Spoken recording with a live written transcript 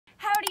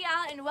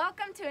and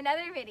welcome to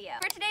another video.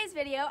 For today's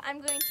video,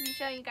 I'm going to be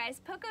showing you guys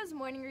Poco's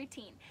morning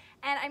routine.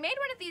 And I made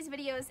one of these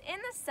videos in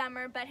the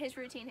summer, but his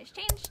routine has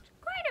changed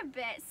quite a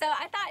bit. So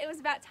I thought it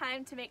was about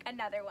time to make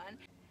another one.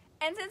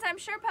 And since I'm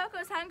sure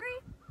Poco's hungry,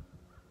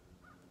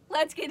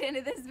 let's get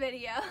into this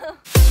video.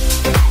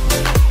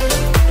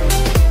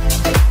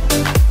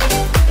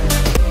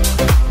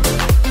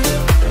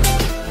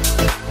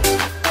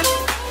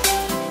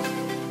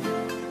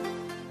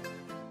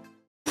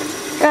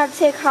 I have to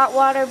take hot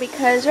water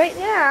because right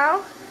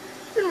now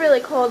it's been really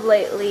cold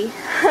lately.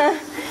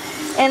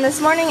 And this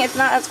morning it's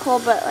not as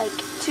cold, but like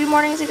 2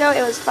 mornings ago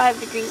it was 5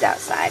 degrees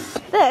outside.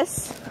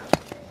 This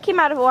came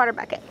out of a water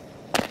bucket.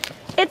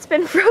 It's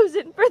been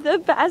frozen for the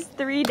past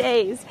 3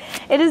 days.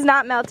 It is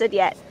not melted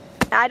yet.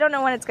 I don't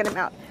know when it's gonna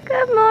melt.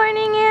 Good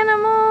morning,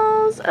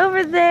 animals.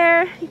 Over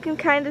there you can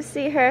kind of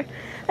see her.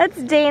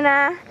 That's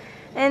Dana.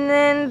 And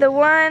then the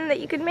one that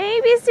you can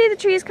maybe see, the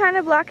tree's kind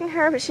of blocking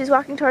her, but she's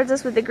walking towards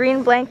us with the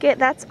green blanket.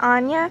 That's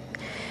Anya.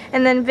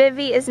 And then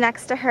Vivi is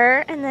next to her.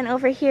 And then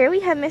over here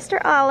we have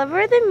Mr.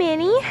 Oliver, the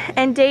mini.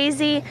 And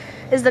Daisy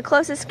is the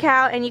closest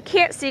cow, and you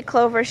can't see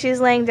Clover. She's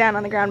laying down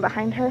on the ground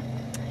behind her.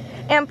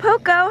 And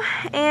Poco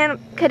and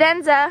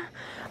Cadenza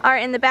are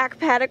in the back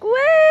paddock way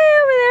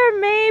over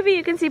there. Maybe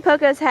you can see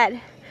Poco's head.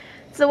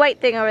 It's the white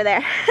thing over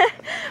there.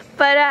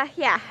 But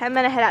yeah, I'm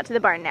gonna head out to the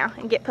barn now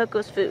and get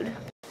Poco's food.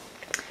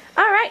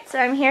 Alright, so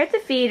I'm here at the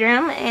feed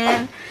room,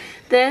 and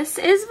this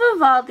is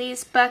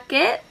Vivaldi's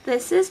bucket,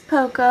 this is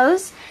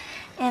Poco's,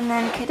 and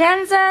then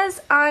Cadenza's,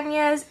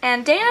 Anya's,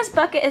 and Dana's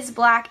bucket is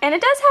black, and it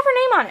does have her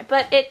name on it,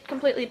 but it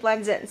completely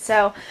blends in,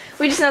 so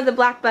we just know the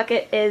black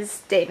bucket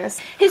is Dana's.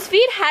 His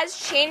feed has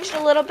changed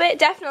a little bit,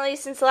 definitely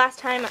since the last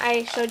time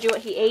I showed you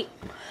what he ate.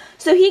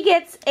 So he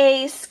gets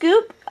a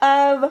scoop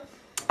of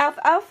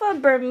alfalfa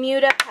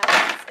Bermuda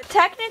pellets.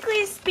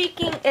 Technically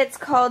speaking, it's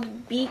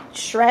called beet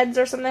shreds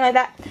or something like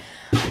that.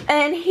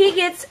 And he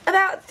gets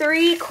about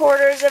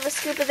 3/4 of a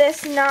scoop of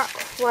this, not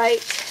quite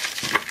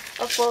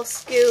a full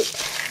scoop.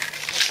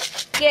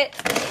 Get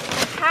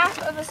half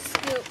of a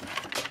scoop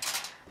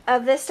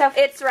of this stuff.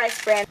 It's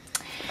rice bran.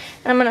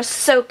 And I'm going to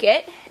soak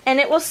it. And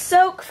it will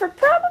soak for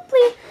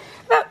probably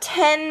about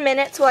 10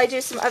 minutes while I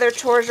do some other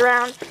chores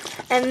around.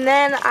 And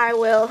then I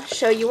will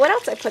show you what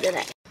else I put in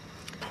it.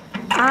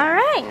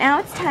 Alright, now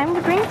it's time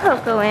to bring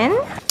Poco in.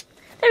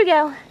 There we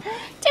go.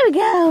 There we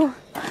go.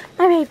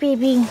 Alright,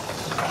 baby.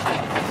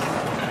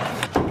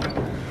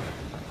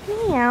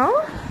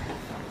 Now,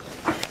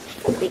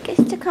 he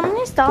gets to come in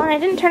your stall, and I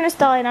didn't turn the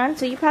stall light on,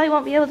 so you probably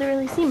won't be able to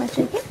really see much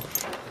of it.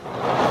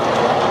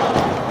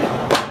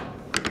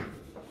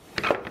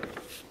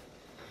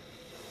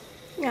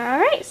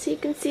 Alright, so you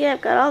can see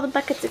I've got all the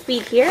buckets of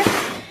feed here.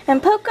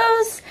 And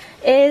Poco's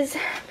is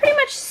pretty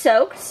much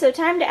soaked, so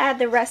time to add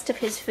the rest of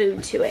his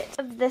food to it.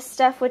 This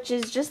stuff, which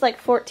is just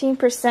like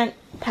 14%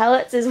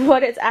 pellets, is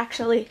what it's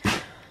actually,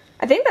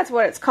 I think that's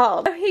what it's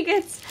called. So he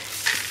gets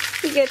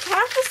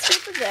half a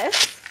scoop of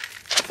this.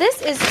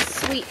 This is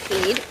sweet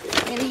feed,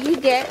 and he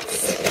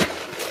gets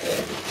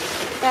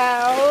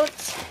about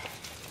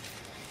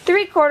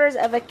 3/4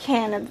 of a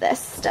can of this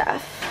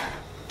stuff.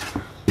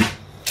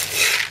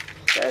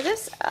 Throw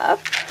this up.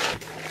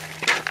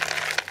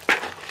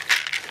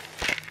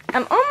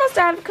 I'm almost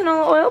out of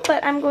canola oil,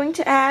 but I'm going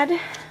to add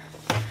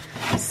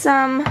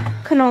some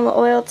canola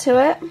oil to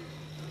it.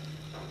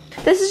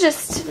 This is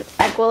just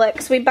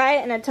Equestrian. We buy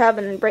it in a tub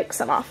and then break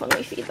some off when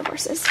we feed the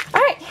horses.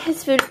 Alright,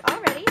 his food is all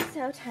ready,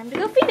 so time to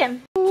go feed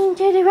him.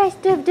 To the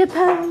rest of the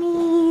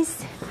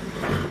ponies.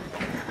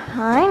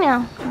 I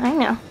know, I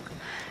know.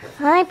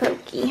 Hi,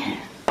 Pokey.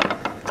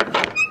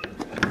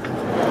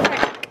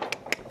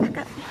 Back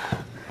up.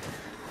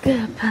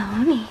 Good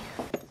pony.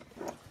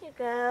 Here you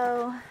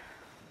go.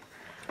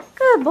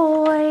 Good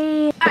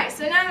boy. Alright,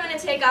 so now I'm going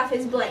to take off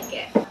his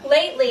blanket.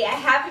 Lately, I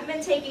haven't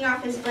been taking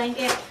off his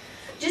blanket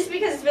just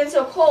because it's been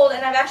so cold,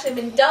 and I've actually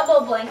been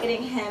double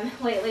blanketing him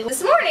lately.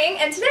 This morning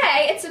and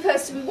today, it's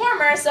supposed to be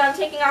warmer, so I'm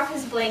taking off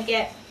his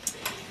blanket.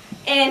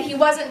 And he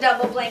wasn't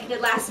double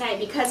blanketed last night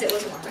because it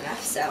was warm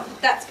enough, so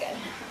that's good.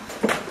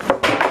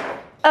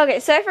 Okay,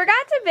 so I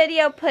forgot to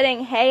video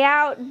putting hay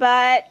out,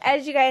 but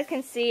as you guys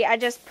can see, I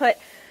just put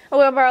a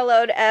wheelbarrow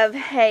load of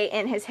hay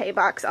in his hay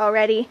box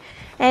already.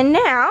 And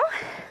now,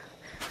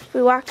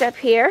 we walked up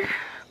here.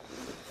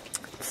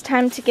 It's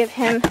time to give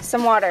him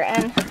some water,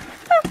 and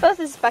both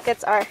his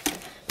buckets are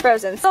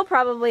frozen. They'll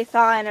probably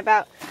thaw in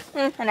about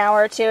an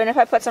hour or two, and if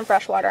I put some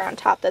fresh water on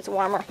top that's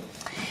warmer,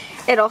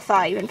 it'll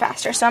thaw even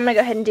faster. So I'm going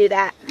to go ahead and do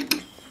that.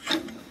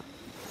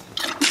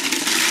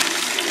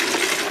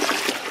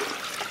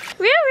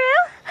 Ruru,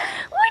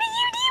 what are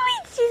you doing?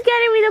 She's got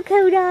her little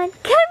coat on.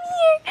 Come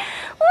here.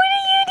 What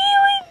are you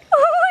doing?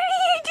 What are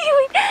you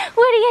doing?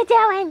 What are you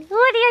doing?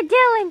 What are you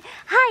doing?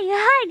 Hi,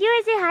 hi. Do you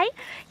want to say hi?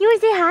 You want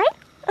to say hi?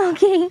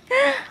 Okay.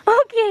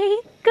 Okay.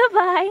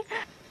 Goodbye.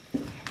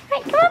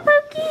 Alright, come on,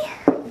 Pokey.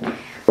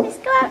 Let's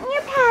go out in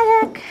your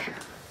paddock.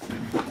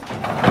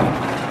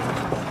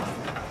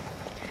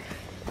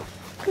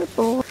 Good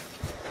boy.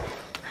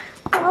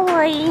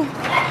 Boy.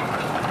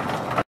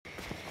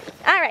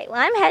 Alright,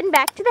 well, I'm heading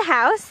back to the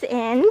house,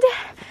 and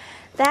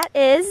that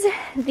is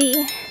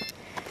the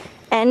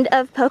end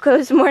of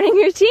Poco's morning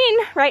routine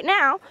right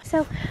now.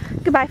 So,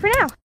 goodbye for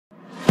now.